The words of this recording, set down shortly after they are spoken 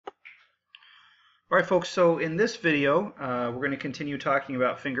All right, folks, so in this video, we're going to continue talking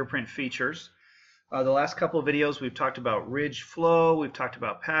about fingerprint features. The last couple of videos, we've talked about ridge flow, we've talked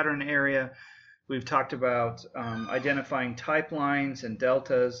about pattern area, we've talked about identifying type lines and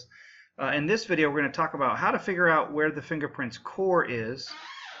deltas. In this video, we're going to talk about how to figure out where the fingerprint's core is,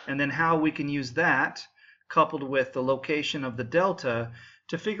 and then how we can use that, coupled with the location of the delta,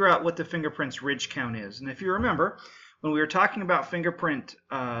 to figure out what the fingerprint's ridge count is. And if you remember, when we were talking about fingerprint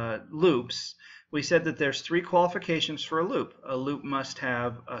loops, we said that there's three qualifications for a loop. A loop must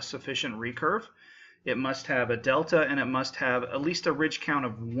have a sufficient recurve, it must have a delta, and it must have at least a ridge count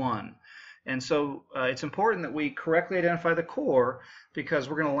of 1. And so it's important that we correctly identify the core, because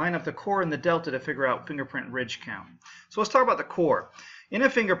we're going to line up the core and the delta to figure out fingerprint ridge count. So let's talk about the core. In a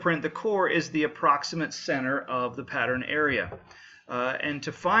fingerprint, the core is the approximate center of the pattern area. And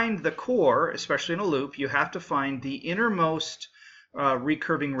to find the core, especially in a loop, you have to find the innermost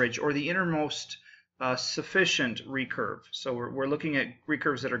recurving ridge, or the innermost sufficient recurve. So we're looking at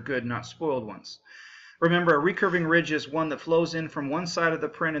recurves that are good, not spoiled ones. Remember, a recurving ridge is one that flows in from one side of the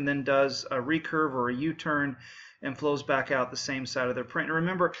print and then does a recurve or a U-turn and flows back out the same side of the print. And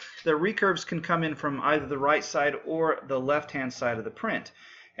remember, the recurves can come in from either the right side or the left-hand side of the print.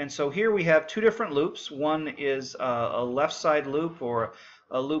 And so here we have two different loops. One is a left side loop, or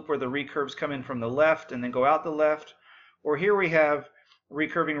a loop where the recurves come in from the left and then go out the left. Or here we have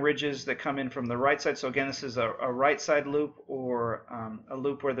recurving ridges that come in from the right side. So again, this is a right side loop, or a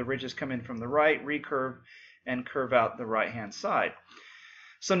loop where the ridges come in from the right, recurve, and curve out the right-hand side.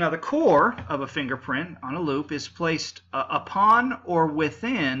 So now the core of a fingerprint on a loop is placed upon or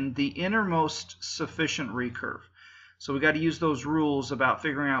within the innermost sufficient recurve. So we got to use those rules about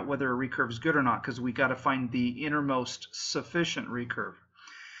figuring out whether a recurve is good or not, because we got to find the innermost sufficient recurve.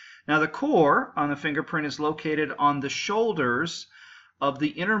 Now the core on the fingerprint is located on the shoulders of the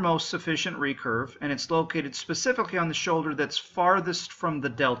innermost sufficient recurve, and it's located specifically on the shoulder that's farthest from the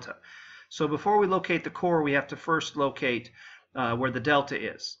delta. So before we locate the core, we have to first locate where the delta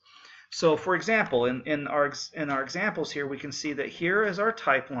is. So for example, in our examples here, we can see that here is our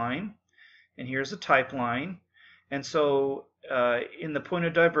type line, and here's a type line. And so in the point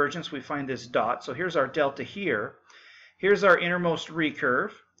of divergence, we find this dot. So here's our delta here. Here's our innermost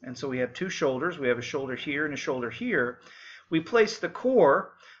recurve. And so we have two shoulders. We have a shoulder here and a shoulder here. We place the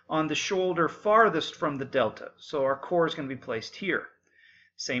core on the shoulder farthest from the delta. So our core is going to be placed here.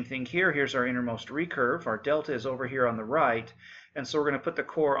 Same thing here. Here's our innermost recurve. Our delta is over here on the right. And so we're going to put the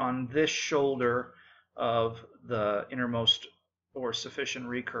core on this shoulder of the innermost or sufficient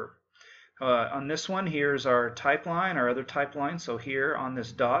recurve. On this one, here's our type line, our other type line. So here on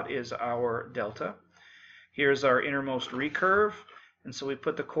this dot is our delta. Here's our innermost recurve. And so we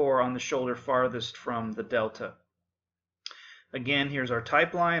put the core on the shoulder farthest from the delta. Again, here's our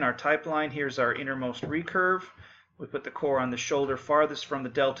type line. Here's our innermost recurve. We put the core on the shoulder farthest from the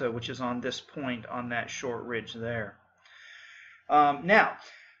delta, which is on this point on that short ridge there. Now,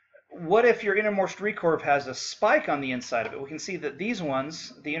 what if your innermost recurve has a spike on the inside of it? We can see that these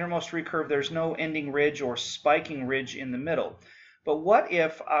ones, the innermost recurve, there's no ending ridge or spiking ridge in the middle. But what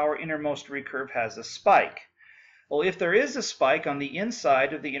if our innermost recurve has a spike? Well, if there is a spike on the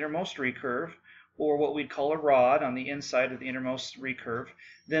inside of the innermost recurve, or what we'd call a rod on the inside of the innermost recurve,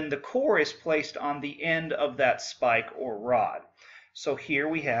 then the core is placed on the end of that spike or rod. So here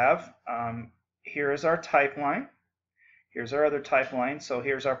we have, here is our type line. Here's our other type line. So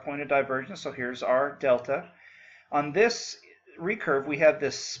here's our point of divergence. So here's our delta. On this recurve, we have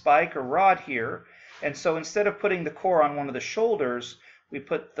this spike or rod here. And so instead of putting the core on one of the shoulders, we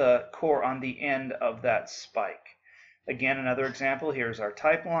put the core on the end of that spike. Again, another example. Here's our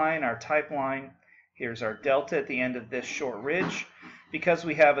type line, Here's our delta at the end of this short ridge. Because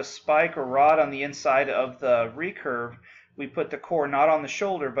we have a spike or rod on the inside of the recurve, we put the core not on the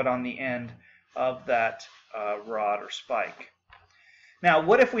shoulder, but on the end of that rod or spike. Now,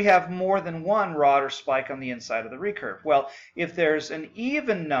 what if we have more than one rod or spike on the inside of the recurve? Well, if there's an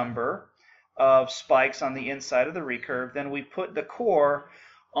even number of spikes on the inside of the recurve, then we put the core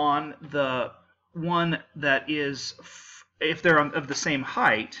on the one that is, if they're of the same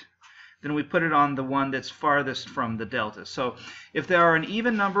height, then we put it on the one that's farthest from the delta. So if there are an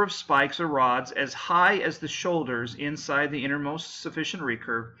even number of spikes or rods as high as the shoulders inside the innermost sufficient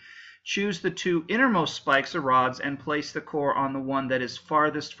recurve, choose the two innermost spikes or rods and place the core on the one that is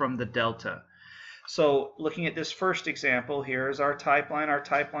farthest from the delta. So looking at this first example, here is our type line,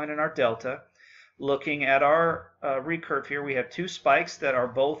 and our delta. Looking at our recurve here, we have two spikes that are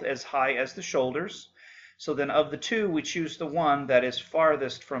both as high as the shoulders. So then of the two, we choose the one that is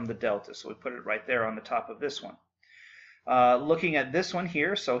farthest from the delta. So we put it right there on the top of this one. Looking at this one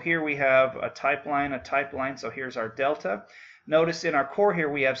here, so here we have a type line, so here's our delta. Notice in our core here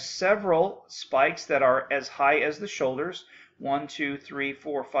we have several spikes that are as high as the shoulders. 1, 2, 3,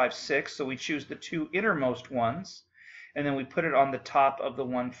 4, 5, 6. So we choose the two innermost ones, and then we put it on the top of the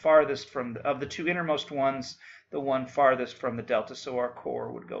one farthest from of the two innermost ones, the one farthest from the delta. So our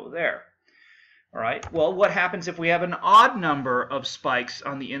core would go there. All right. Well, what happens if we have an odd number of spikes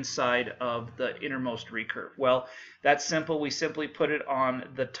on the inside of the innermost recurve? Well, that's simple. We simply put it on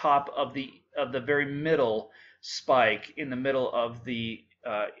the top of the very middle spike in the middle of the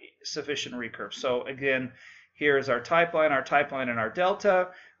sufficient recurve. So again, here is our type line, and our delta.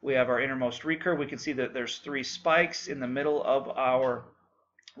 We have our innermost recurve. We can see that there's 3 spikes in the middle of our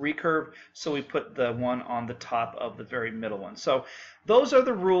recurve, so we put the one on the top of the very middle one. So those are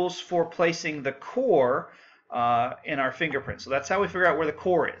the rules for placing the core in our fingerprint. So that's how we figure out where the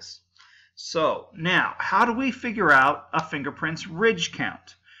core is. So now, how do we figure out a fingerprint's ridge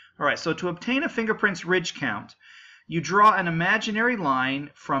count? All right, so to obtain a fingerprint's ridge count, you draw an imaginary line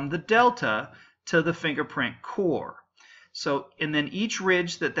from the delta to the fingerprint core. So, and then each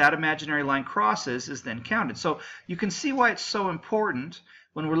ridge that imaginary line crosses is then counted. So you can see why it's so important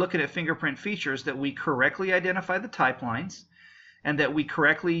when we're looking at fingerprint features that we correctly identify the type lines and that we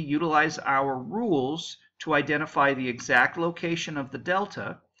correctly utilize our rules to identify the exact location of the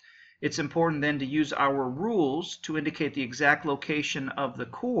delta. It's important then to use our rules to indicate the exact location of the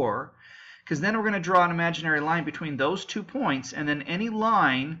core, because then we're going to draw an imaginary line between those 2 points, and then any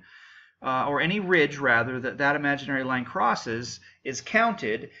line or any ridge rather that imaginary line crosses is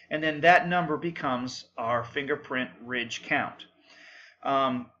counted, and then that number becomes our fingerprint ridge count.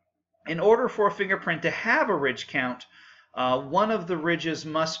 In order for a fingerprint to have a ridge count, one of the ridges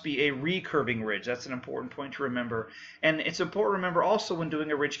must be a recurving ridge. That's an important point to remember. And it's important to remember also when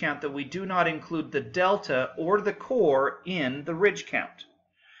doing a ridge count that we do not include the delta or the core in the ridge count.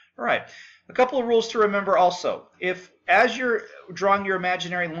 All right, a couple of rules to remember also. If, as you're drawing your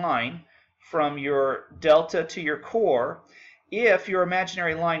imaginary line from your delta to your core, if your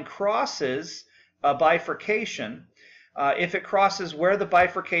imaginary line crosses a bifurcation, if it crosses where the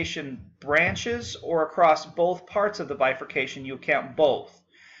bifurcation branches or across both parts of the bifurcation, you count both.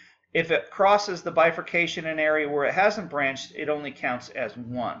 If it crosses the bifurcation in an area where it hasn't branched, it only counts as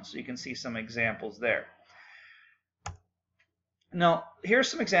one. So you can see some examples there. Now, here's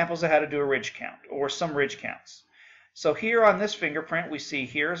some examples of how to do a ridge count, or some ridge counts. So here on this fingerprint, we see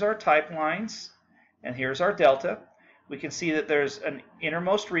here's our type lines, and here's our delta. We can see that there's an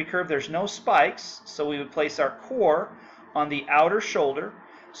innermost recurve. There's no spikes, so we would place our core on the outer shoulder.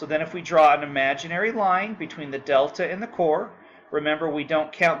 So then if we draw an imaginary line between the delta and the core, remember we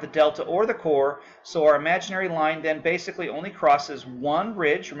don't count the delta or the core, so our imaginary line then basically only crosses one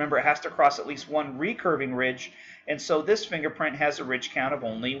ridge. Remember, it has to cross at least one recurving ridge, and so this fingerprint has a ridge count of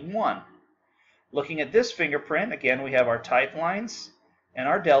only 1. Looking at this fingerprint, again, we have our type lines and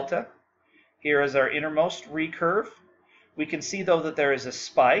our delta. Here is our innermost recurve. We can see, though, that there is a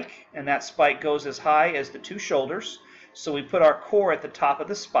spike, and that spike goes as high as the 2 shoulders. So we put our core at the top of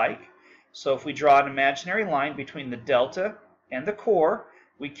the spike. So if we draw an imaginary line between the delta and the core,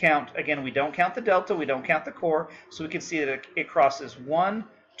 we count, again, we don't count the delta, we don't count the core, so we can see that it crosses 1,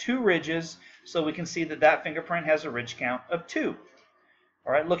 2 ridges, so we can see that that fingerprint has a ridge count of 2.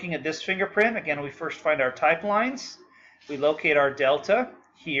 All right, looking at this fingerprint, again, we first find our type lines. We locate our delta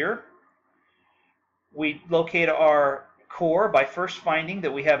here. We locate our core by first finding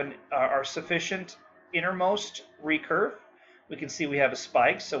that we have our sufficient innermost recurve. We can see we have a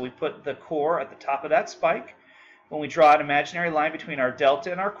spike, so we put the core at the top of that spike. When we draw an imaginary line between our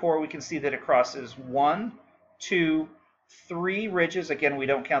delta and our core, we can see that it crosses 1, 2, 3 ridges. Again, we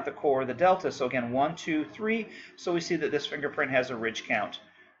don't count the core or the delta, so again 1, 2, 3. So we see that this fingerprint has a ridge count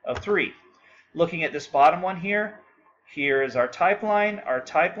of 3. Looking at this bottom one here, here is our type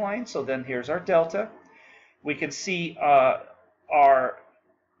line, so then here's our delta. We can see our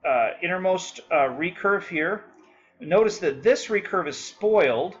innermost recurve here. Notice that this recurve is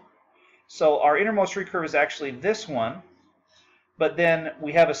spoiled, so our innermost recurve is actually this one, but then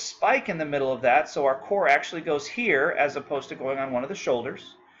we have a spike in the middle of that, so our core actually goes here as opposed to going on one of the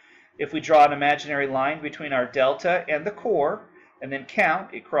shoulders. If we draw an imaginary line between our delta and the core and then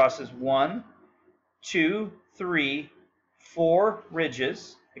count, it crosses 1, 2, 3, 4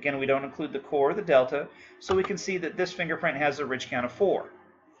 ridges. Again, we don't include the core or the delta, so we can see that this fingerprint has a ridge count of 4.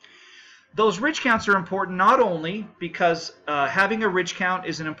 Those ridge counts are important not only because having a ridge count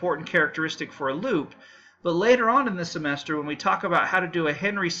is an important characteristic for a loop, but later on in the semester when we talk about how to do a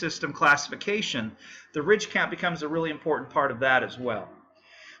Henry system classification, the ridge count becomes a really important part of that as well.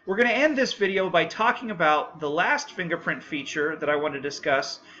 We're going to end this video by talking about the last fingerprint feature that I want to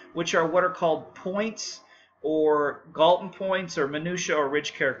discuss, which are what are called points or Galton points or minutia or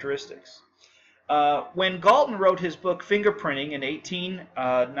ridge characteristics. When Galton wrote his book Fingerprinting in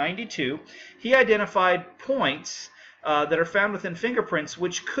 1892, he identified points that are found within fingerprints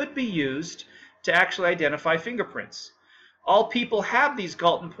which could be used to actually identify fingerprints. All people have these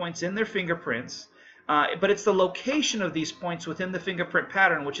Galton points in their fingerprints, but it's the location of these points within the fingerprint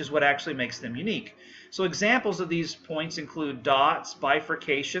pattern which is what actually makes them unique. So examples of these points include dots,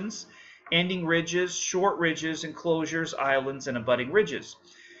 bifurcations, ending ridges, short ridges, enclosures, islands, and abutting ridges.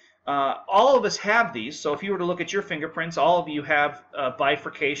 All of us have these, so if you were to look at your fingerprints, all of you have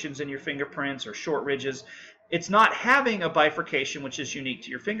bifurcations in your fingerprints or short ridges. It's not having a bifurcation which is unique to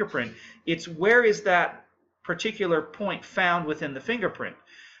your fingerprint. It's where is that particular point found within the fingerprint.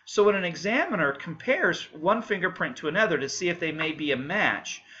 So when an examiner compares one fingerprint to another to see if they may be a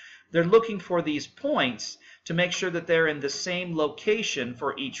match, they're looking for these points to make sure that they're in the same location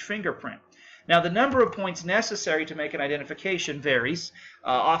for each fingerprint. Now, the number of points necessary to make an identification varies.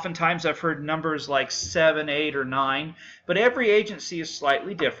 Oftentimes I've heard numbers like 7, 8, or 9, but every agency is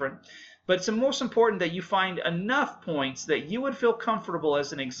slightly different. But it's most important that you find enough points that you would feel comfortable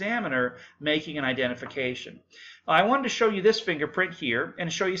as an examiner making an identification. I wanted to show you this fingerprint here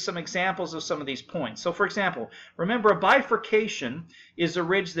and show you some examples of some of these points. So for example, remember a bifurcation is a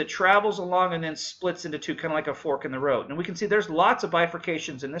ridge that travels along and then splits into two, kind of like a fork in the road. And we can see there's lots of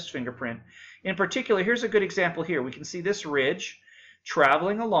bifurcations in this fingerprint. In particular, here's a good example here. We can see this ridge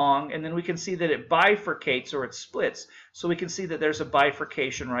traveling along, and then we can see that it bifurcates or it splits. So we can see that there's a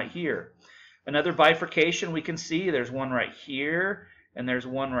bifurcation right here. Another bifurcation we can see, there's one right here, and there's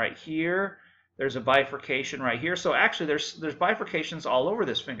one right here. There's a bifurcation right here. So actually there's bifurcations all over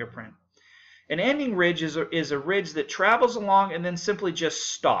this fingerprint. An ending ridge is a ridge that travels along and then simply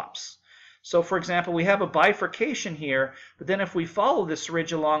just stops. So for example, we have a bifurcation here, but then if we follow this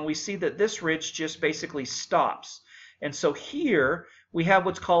ridge along, we see that this ridge just basically stops. And so here we have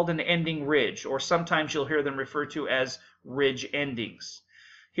what's called an ending ridge, or sometimes you'll hear them referred to as ridge endings.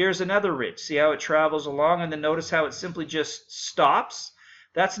 Here's another ridge. See how it travels along, and then notice how it simply just stops?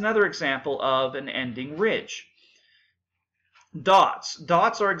 That's another example of an ending ridge. Dots.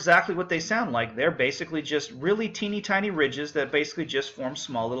 Dots are exactly what they sound like. They're basically just really teeny tiny ridges that basically just form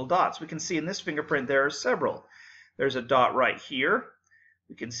small little dots. We can see in this fingerprint there are several. There's a dot right here.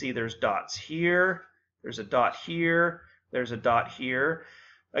 We can see there's dots here. There's a dot here. There's a dot here.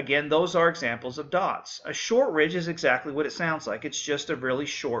 Again, those are examples of dots. A short ridge is exactly what it sounds like. It's just a really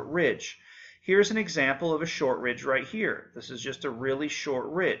short ridge. Here's an example of a short ridge right here. This is just a really short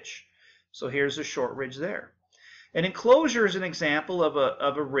ridge. So here's a short ridge there. An enclosure is an example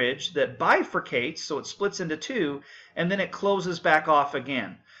of a ridge that bifurcates, so it splits into two, and then it closes back off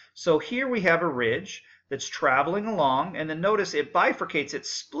again. So here we have a ridge that's traveling along, and then notice it bifurcates, it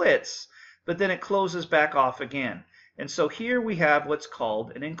splits, but then it closes back off again. And so here we have what's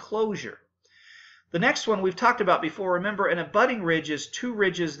called an enclosure. The next one we've talked about before. Remember, an abutting ridge is two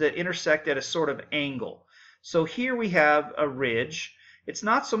ridges that intersect at a sort of angle. So here we have a ridge. It's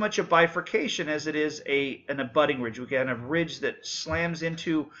not so much a bifurcation as it is an abutting ridge. We can have a ridge that slams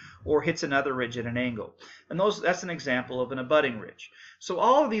into or hits another ridge at an angle. And that's an example of an abutting ridge. So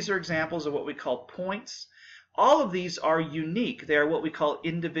all of these are examples of what we call points. All of these are unique. They are what we call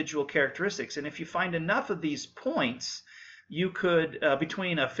individual characteristics. And if you find enough of these points, you could,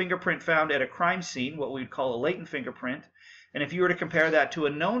 between a fingerprint found at a crime scene, what we would call a latent fingerprint, and if you were to compare that to a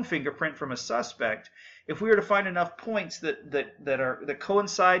known fingerprint from a suspect, if we were to find enough points that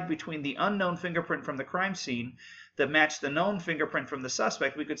coincide between the unknown fingerprint from the crime scene that match the known fingerprint from the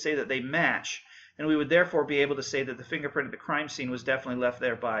suspect, we could say that they match, and we would therefore be able to say that the fingerprint at the crime scene was definitely left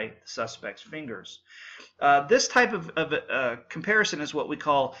there by the suspect's fingers. This type of comparison is what we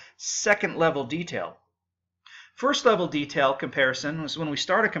call second level detail. First level detail comparison is when we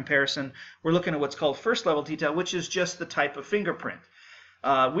start a comparison, we're looking at what's called first level detail, which is just the type of fingerprint.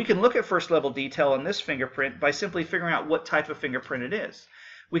 We can look at first level detail on this fingerprint by simply figuring out what type of fingerprint it is.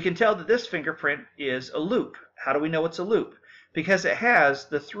 We can tell that this fingerprint is a loop. How do we know it's a loop? Because it has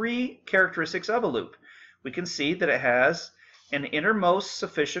the three characteristics of a loop. We can see that it has an innermost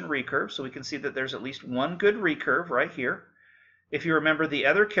sufficient recurve, so we can see that there's at least one good recurve right here. If you remember, the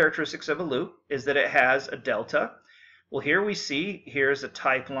other characteristics of a loop is that it has a delta. Well, here we see, here's a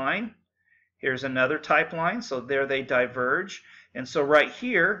type line, here's another type line, so there they diverge. And so right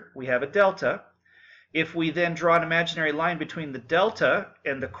here, we have a delta. If we then draw an imaginary line between the delta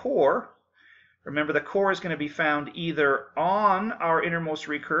and the core, remember the core is going to be found either on our innermost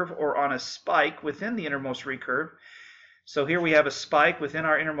recurve or on a spike within the innermost recurve. So here we have a spike within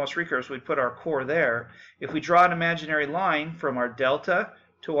our innermost recurves. We put our core there. If we draw an imaginary line from our delta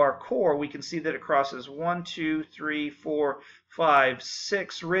to our core, we can see that it crosses 1, 2, 3, 4, 5,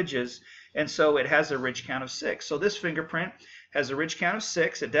 6 ridges, and so it has a ridge count of 6. So this fingerprint has a ridge count of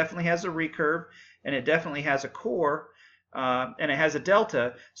 6. It definitely has a recurve, and it definitely has a core, and it has a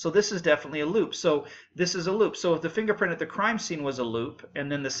delta. So this is definitely a loop. So this is a loop. So if the fingerprint at the crime scene was a loop,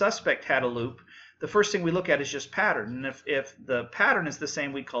 and then the suspect had a loop, the first thing we look at is just pattern. And if the pattern is the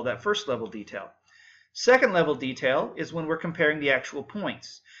same, we call that first level detail. Second level detail is when we're comparing the actual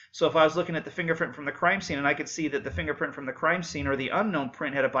points. So if I was looking at the fingerprint from the crime scene and I could see that the fingerprint from the crime scene or the unknown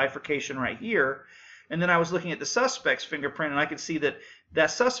print had a bifurcation right here, and then I was looking at the suspect's fingerprint and I could see that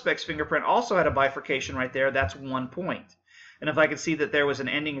that suspect's fingerprint also had a bifurcation right there, that's 1 point. And if I could see that there was an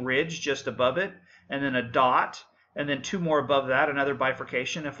ending ridge just above it, and then a dot, and then 2 more above that, another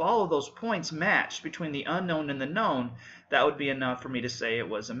bifurcation, if all of those points matched between the unknown and the known, that would be enough for me to say it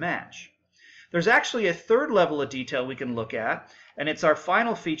was a match. There's actually a third level of detail we can look at, and it's our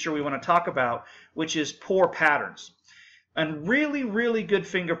final feature we want to talk about, which is pore patterns. And really, really good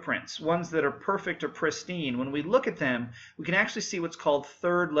fingerprints, ones that are perfect or pristine, when we look at them, we can actually see what's called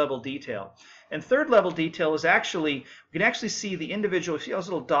third level detail. And third level detail is actually, we can actually see the individual, see those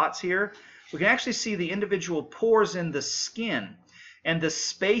little dots here? We can actually see the individual pores in the skin and the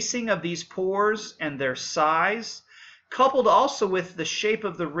spacing of these pores and their size, coupled also with the shape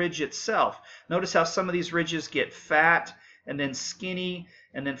of the ridge itself. Notice how some of these ridges get fat and then skinny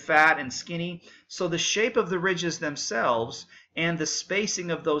and then fat and skinny. So the shape of the ridges themselves and the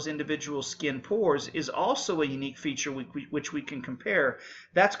spacing of those individual skin pores is also a unique feature which we can compare.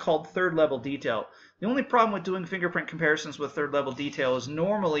 That's called third level detail. The only problem with doing fingerprint comparisons with third level detail is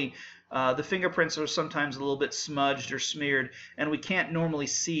normally the fingerprints are sometimes a little bit smudged or smeared, and we can't normally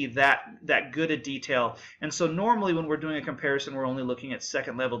see that good a detail. And so normally when we're doing a comparison, we're only looking at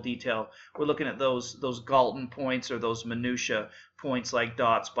second level detail. We're looking at those Galton points or those minutia points like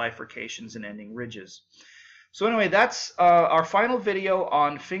dots, bifurcations, and ending ridges. So anyway, that's our final video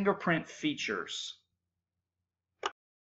on fingerprint features.